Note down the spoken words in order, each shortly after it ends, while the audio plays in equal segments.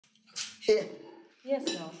Here.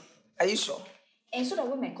 Yes, now. Are you sure? And so that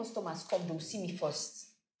when my customers come, they'll see me first.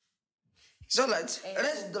 It's all right.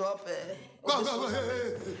 Let's drop. Go.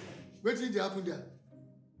 Hey. What did happen there?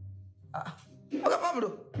 Oga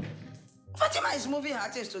Pablo, Fatima is moving her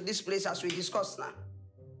things to this place as we discussed now.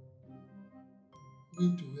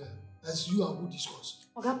 Moving to where? As you and who discussed.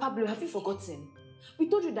 Oga Pablo, have you forgotten? We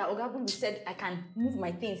told you that Oga Pablo said I can move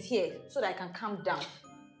my things here so that I can calm down.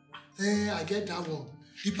 Hey, I get that one.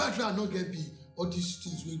 The part where I not get be all these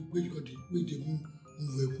things where you got the way they move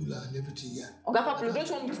a cooler and everything, yeah. Oga Pablo, don't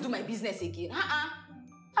you want me to do my business again?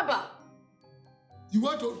 Abba. You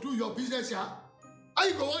want to do your business here? How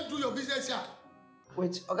you go want to do your business here?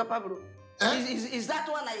 Wait, Oga Pablo, is that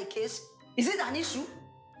one a case? Is it an issue?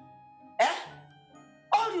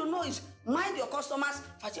 All you know is mind your customers.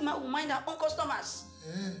 Fatima will mind her own customers.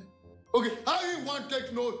 Okay, how you want to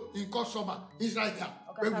take note in customer? It's right there.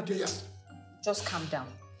 Oga Pablo, just calm down.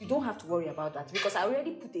 You don't have to worry about that because I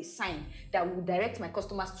already put a sign that will direct my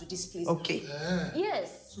customers to this place. Okay.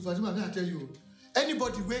 Yes. So Fatima, I tell you,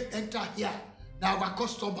 anybody will enter here, now our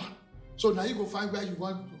customer. So now you go find where you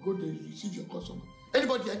want to go to receive your customer.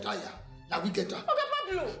 Anybody enter here, now we get her. Oga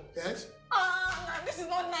Pablo. Yes? This is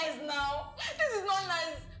not nice now. This is not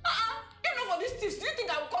nice. Even for these thieves, do you think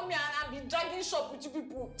I will come here and be dragging shop with you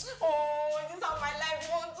people? Oh, this is how my life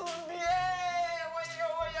wants to be.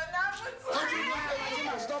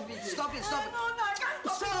 Stop it. No, I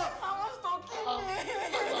can't stop. I want to kill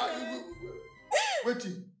me.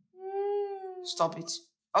 Waiting. Stop it.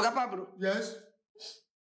 Oga Pablo. Yes?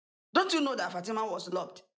 Don't you know that Fatima was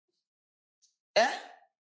loved? At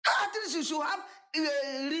least you should have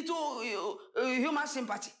a little human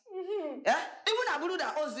sympathy. Even Abulu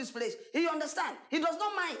that owns this place, he understands. He does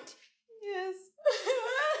not mind. Yes.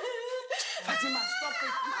 Fatima, stop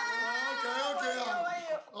it.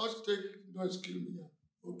 Okay. Don't kill me.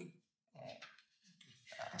 Okay.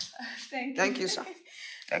 Thank you. Thank you, sir.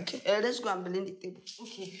 Thank you. Let's go and clean the table.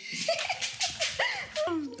 Okay.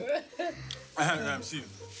 See,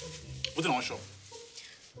 what's in our shop?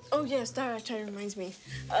 Oh, yes, that actually reminds me.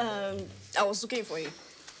 I was looking for you.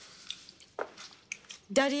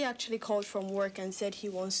 Daddy actually called from work and said he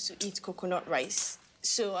wants to eat coconut rice.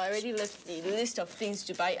 So I already left the list of things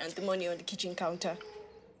to buy and the money on the kitchen counter.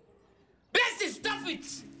 Bless it, stop it!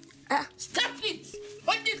 Stop it!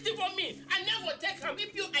 What this thing for me? I never take her.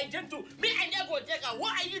 If you are gentle, me I never take her.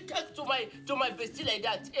 Why are you take to my bestie like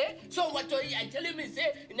that? So what are you telling me?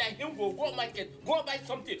 Say, now him go market, go buy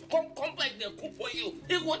something, come back there cook for you.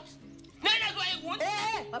 He what? No, that's why he want.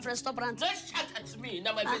 Hey, my friend, stop ranting. Don't shout at me.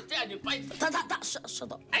 Now my bestie and the fight.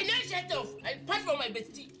 Shut up. I never shut off. I fight for my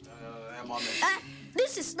bestie.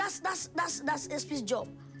 That's SP's job,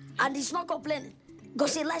 and he's not complaining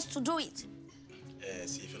because he likes to do it.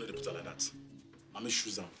 See, if you know they put her like that, I'm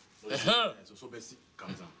shoes on. So Bessie,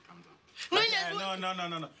 calm down.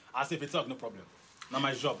 No. I say if it's talk, no problem. Now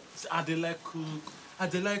my job. I dey like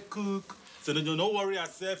cook. So no worry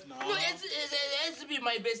yourself now. No, it's be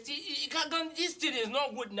my bestie. This thing is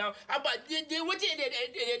not good now. But what they do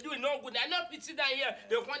is not good. I'm not sitting down here.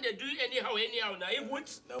 They want to do anyhow now. It would.